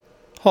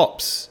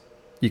Hops.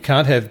 You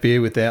can't have beer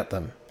without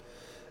them.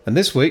 And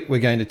this week we're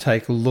going to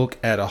take a look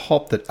at a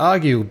hop that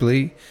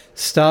arguably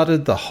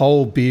started the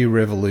whole beer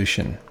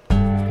revolution.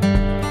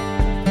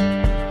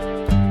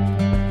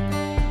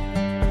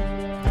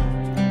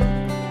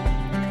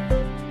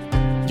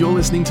 You're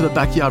listening to The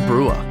Backyard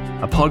Brewer,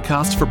 a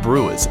podcast for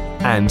brewers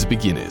and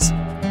beginners.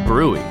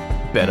 Brewing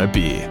better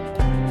beer.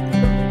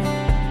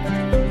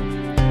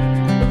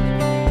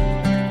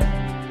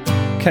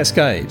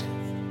 Cascade,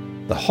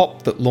 the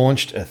hop that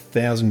launched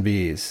 1,000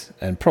 beers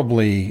and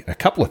probably a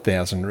couple of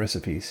thousand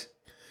recipes.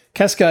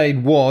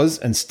 Cascade was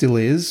and still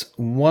is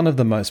one of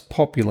the most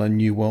popular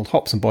New World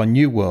hops, and by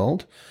New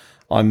World,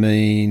 I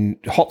mean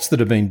hops that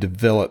have been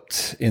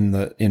developed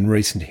in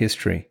recent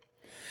history.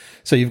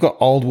 So you've got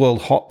Old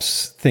World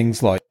hops,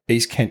 things like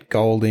East Kent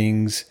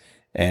Goldings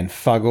and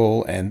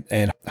Fuggle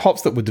and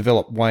hops that were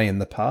developed way in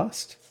the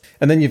past.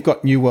 And then you've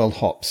got New World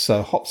hops,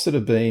 so hops that are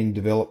being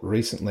developed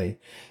recently.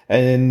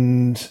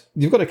 And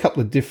you've got a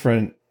couple of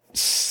different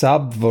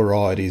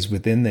sub-varieties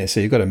within there. So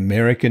you've got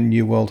American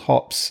New World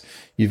hops.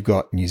 You've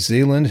got New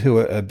Zealand, who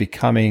are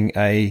becoming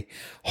a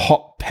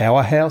hop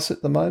powerhouse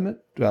at the moment,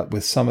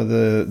 with some of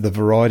the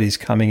varieties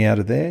coming out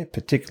of there,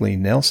 particularly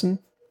Nelson.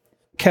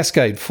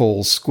 Cascade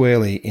falls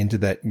squarely into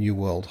that New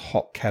World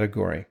hop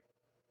category.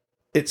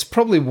 It's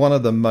probably one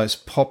of the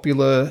most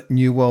popular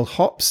New World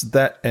hops.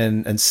 That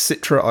and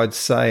Citra, I'd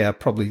say, are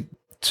probably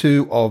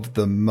two of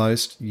the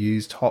most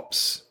used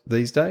hops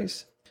these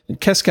days.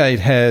 And Cascade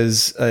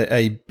has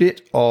a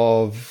bit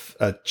of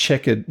a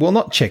checkered, well,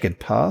 not checkered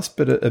past,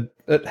 but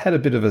it had a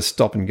bit of a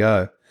stop and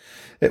go.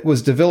 It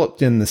was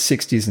developed in the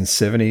 60s and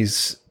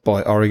 70s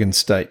by Oregon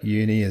State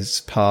Uni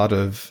as part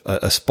of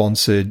a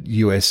sponsored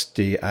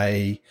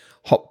USDA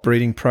hop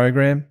breeding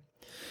program.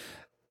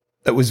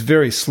 It was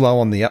very slow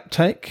on the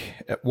uptake.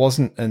 It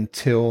wasn't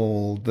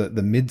until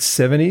the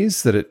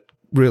mid-70s that it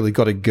really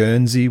got a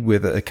Guernsey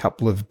with a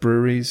couple of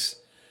breweries.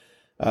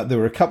 There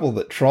were a couple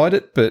that tried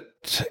it, but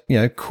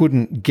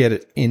couldn't get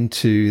it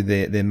into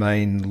their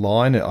main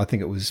line. I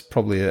think it was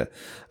probably a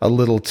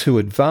little too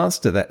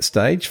advanced at that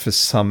stage for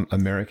some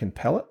American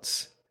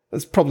palates.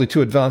 It's probably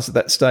too advanced at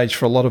that stage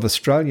for a lot of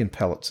Australian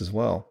palates as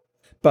well.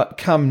 But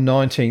come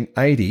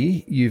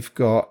 1980, you've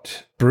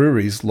got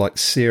breweries like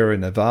Sierra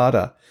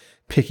Nevada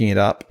picking it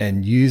up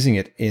and using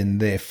it in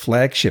their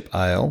flagship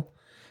ale,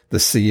 the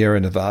Sierra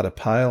Nevada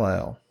Pale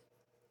Ale.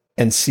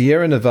 And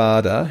Sierra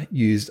Nevada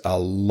used a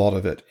lot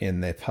of it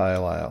in their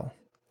pale ale.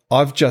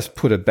 I've just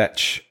put a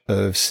batch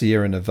of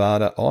Sierra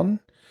Nevada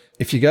on.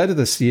 If you go to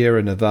the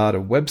Sierra Nevada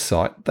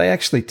website, they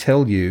actually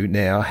tell you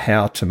now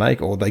how to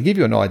make, or they give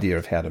you an idea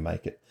of how to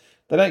make it.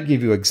 They don't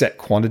give you exact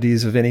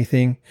quantities of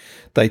anything.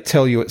 They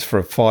tell you it's for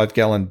a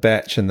 5-gallon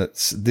batch and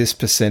it's this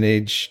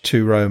percentage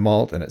 2-row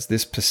malt and it's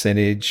this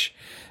percentage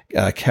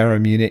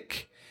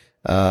Caramunic.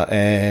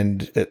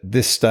 And at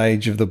this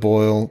stage of the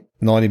boil,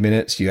 90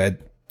 minutes, you add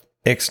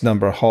X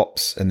number of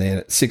hops, and then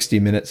at 60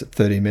 minutes, at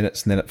 30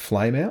 minutes, and then at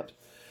flame out.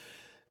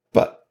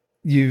 But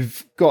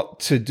you've got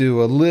to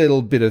do a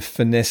little bit of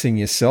finessing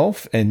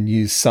yourself and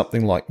use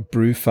something like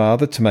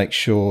Brewfather to make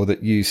sure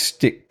that you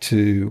stick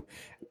to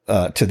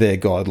their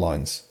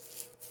guidelines.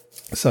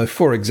 So,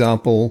 for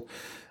example,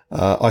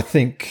 I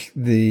think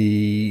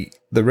the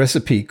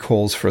recipe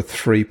calls for a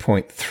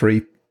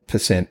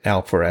 3.3%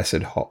 alpha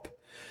acid hop.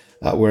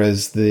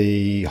 Whereas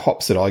the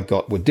hops that I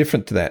got were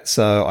different to that.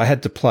 So I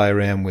had to play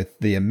around with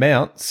the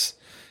amounts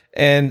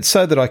and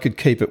so that I could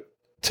keep it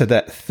to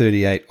that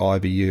 38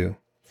 IBU.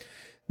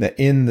 Now,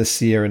 in the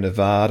Sierra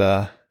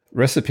Nevada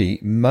recipe,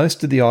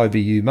 most of the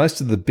IBU, most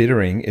of the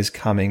bittering is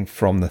coming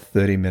from the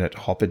 30-minute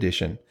hop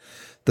addition.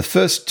 The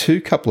first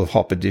couple of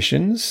hop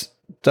additions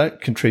don't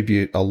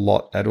contribute a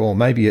lot at all,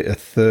 maybe a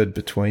third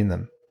between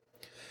them.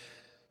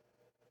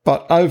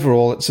 But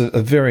overall, it's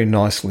a very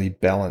nicely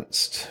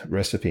balanced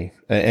recipe.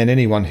 And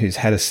anyone who's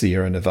had a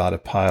Sierra Nevada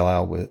Pale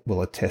Ale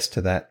will attest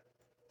to that.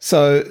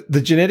 So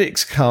the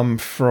genetics come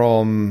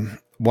from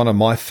one of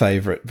my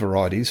favourite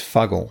varieties,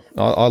 Fuggle.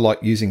 I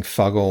like using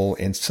Fuggle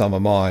in some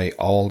of my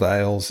old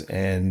ales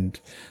and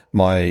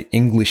my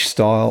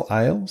English-style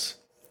ales.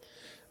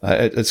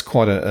 It's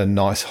quite a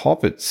nice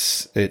hop.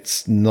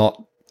 It's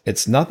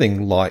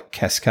nothing like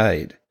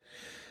Cascade.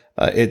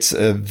 It's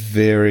a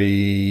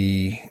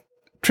very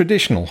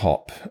traditional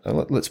hop,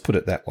 let's put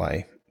it that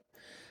way.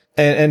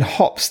 And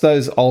hops,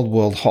 those old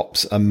world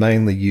hops, are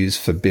mainly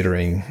used for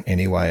bittering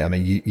anyway. I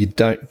mean, you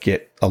don't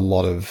get a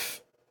lot of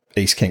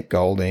East Kent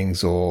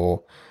Goldings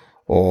or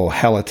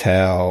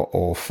Hallertau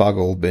or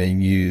Fuggle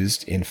being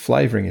used in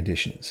flavouring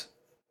additions.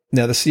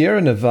 Now, the Sierra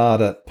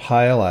Nevada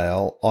Pale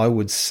Ale, I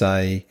would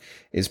say,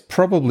 is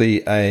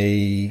probably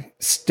a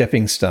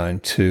stepping stone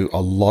to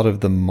a lot of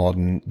the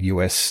modern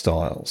US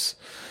styles.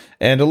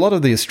 And a lot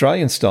of the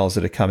Australian styles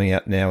that are coming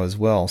out now as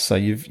well. So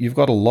you've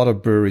got a lot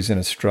of breweries in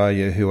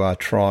Australia who are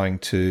trying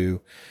to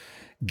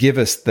give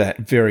us that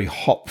very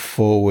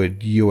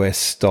hop-forward US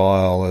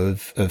style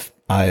of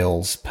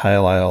ales,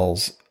 pale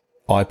ales,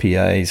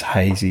 IPAs,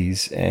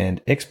 hazies,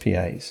 and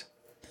XPAs.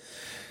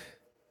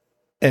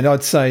 And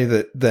I'd say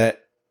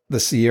that the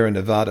Sierra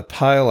Nevada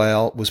Pale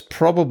Ale was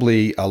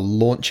probably a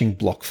launching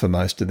block for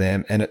most of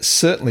them, and it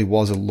certainly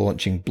was a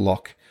launching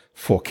block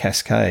for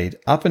Cascade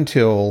up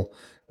until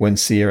when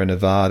Sierra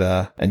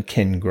Nevada and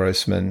Ken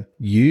Grossman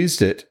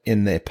used it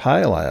in their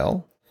Pale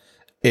Ale.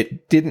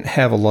 It didn't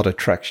have a lot of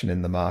traction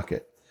in the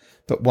market.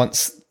 But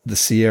once the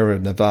Sierra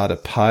Nevada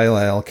Pale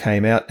Ale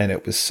came out and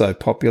it was so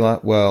popular,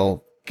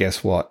 well,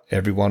 guess what?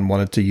 Everyone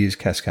wanted to use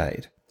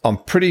Cascade. I'm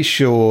pretty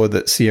sure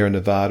that Sierra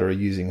Nevada are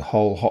using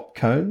whole hop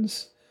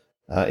cones.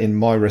 In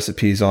my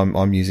recipes,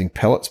 I'm using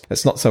pellets.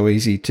 It's not so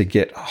easy to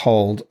get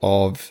hold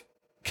of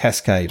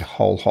Cascade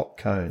whole hop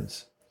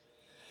cones.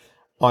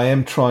 I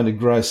am trying to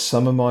grow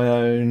some of my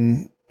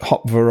own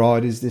hop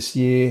varieties this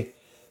year.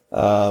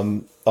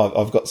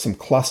 I've got some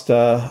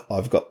cluster.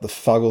 I've got the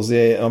Fuggles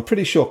there. And I'm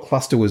pretty sure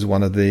cluster was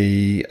one of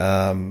the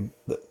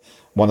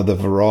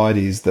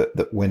varieties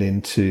that went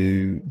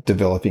into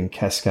developing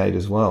Cascade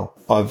as well.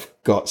 I've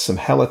got some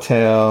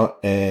Hallertau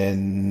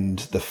and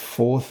the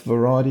fourth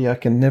variety I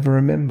can never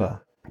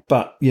remember.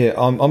 But yeah,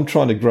 I'm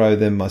trying to grow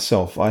them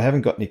myself. I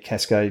haven't got any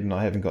Cascade and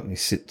I haven't got any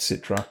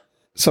Citra.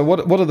 So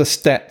what are the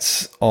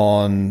stats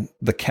on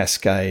the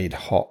Cascade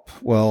hop?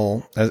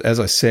 Well, as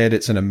I said,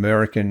 it's an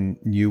American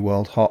New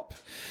World hop.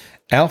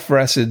 Alpha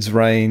acids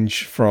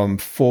range from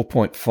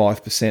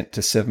 4.5%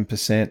 to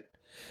 7%.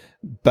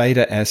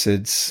 Beta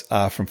acids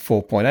are from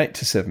 4.8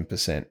 to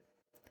 7%.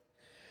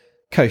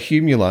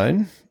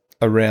 Cohumulone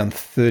around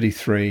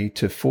 33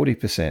 to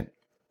 40%.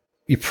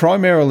 You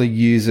primarily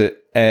use it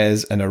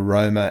as an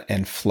aroma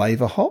and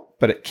flavor hop,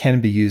 but it can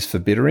be used for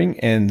bittering,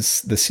 and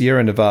the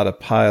Sierra Nevada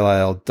Pale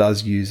Ale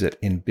does use it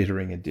in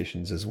bittering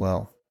additions as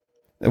well.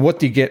 And what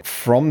do you get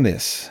from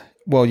this?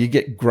 Well, you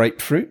get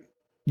grapefruit,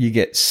 you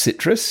get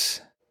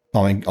citrus.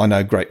 I mean, I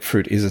know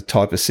grapefruit is a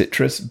type of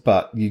citrus,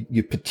 but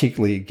you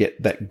particularly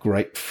get that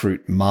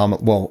grapefruit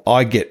marmalade. Well,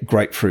 I get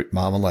grapefruit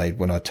marmalade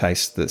when I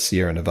taste the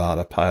Sierra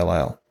Nevada Pale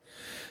Ale.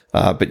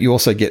 But you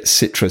also get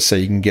citrus, so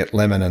you can get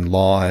lemon and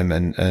lime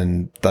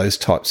and those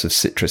types of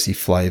citrusy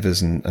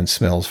flavors and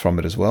smells from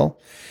it as well.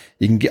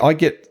 I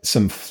get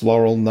some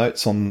floral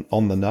notes on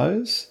the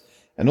nose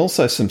and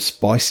also some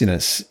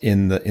spiciness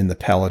in the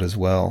palate as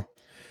well.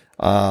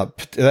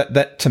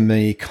 That to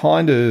me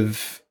kind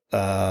of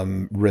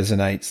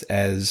resonates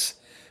as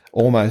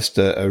almost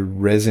a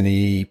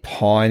resiny,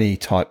 piney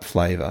type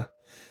flavor,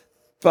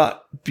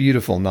 but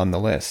beautiful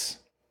nonetheless.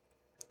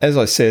 As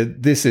I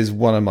said, this is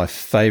one of my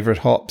favorite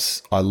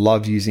hops. I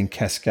love using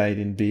Cascade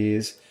in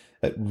beers.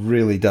 It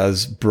really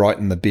does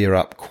brighten the beer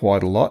up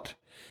quite a lot.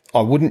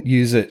 I wouldn't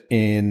use it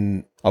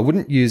in a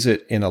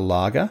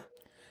lager,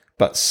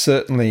 but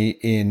certainly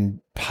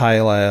in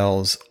pale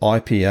ales,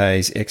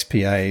 IPAs,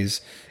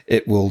 XPAs,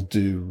 it will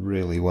do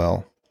really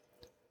well.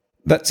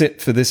 That's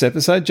it for this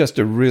episode. Just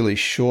a really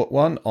short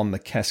one on the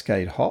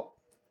Cascade hop.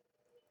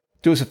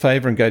 Do us a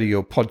favor and go to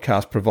your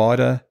podcast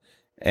provider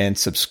and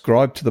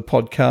subscribe to the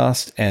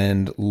podcast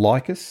and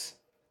like us.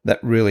 That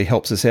really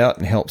helps us out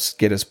and helps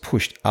get us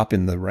pushed up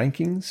in the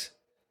rankings.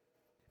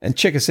 And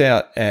check us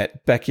out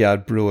at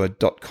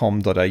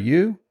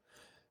backyardbrewer.com.au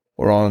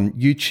or on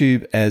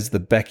YouTube as The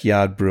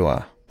Backyard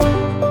Brewer.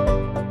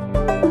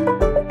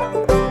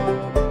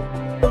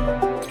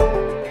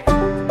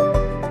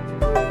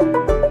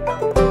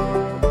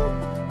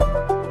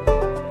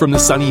 From the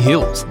sunny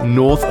hills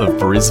north of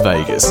Bris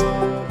Vegas,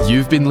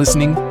 you've been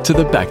listening to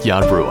The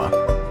Backyard Brewer.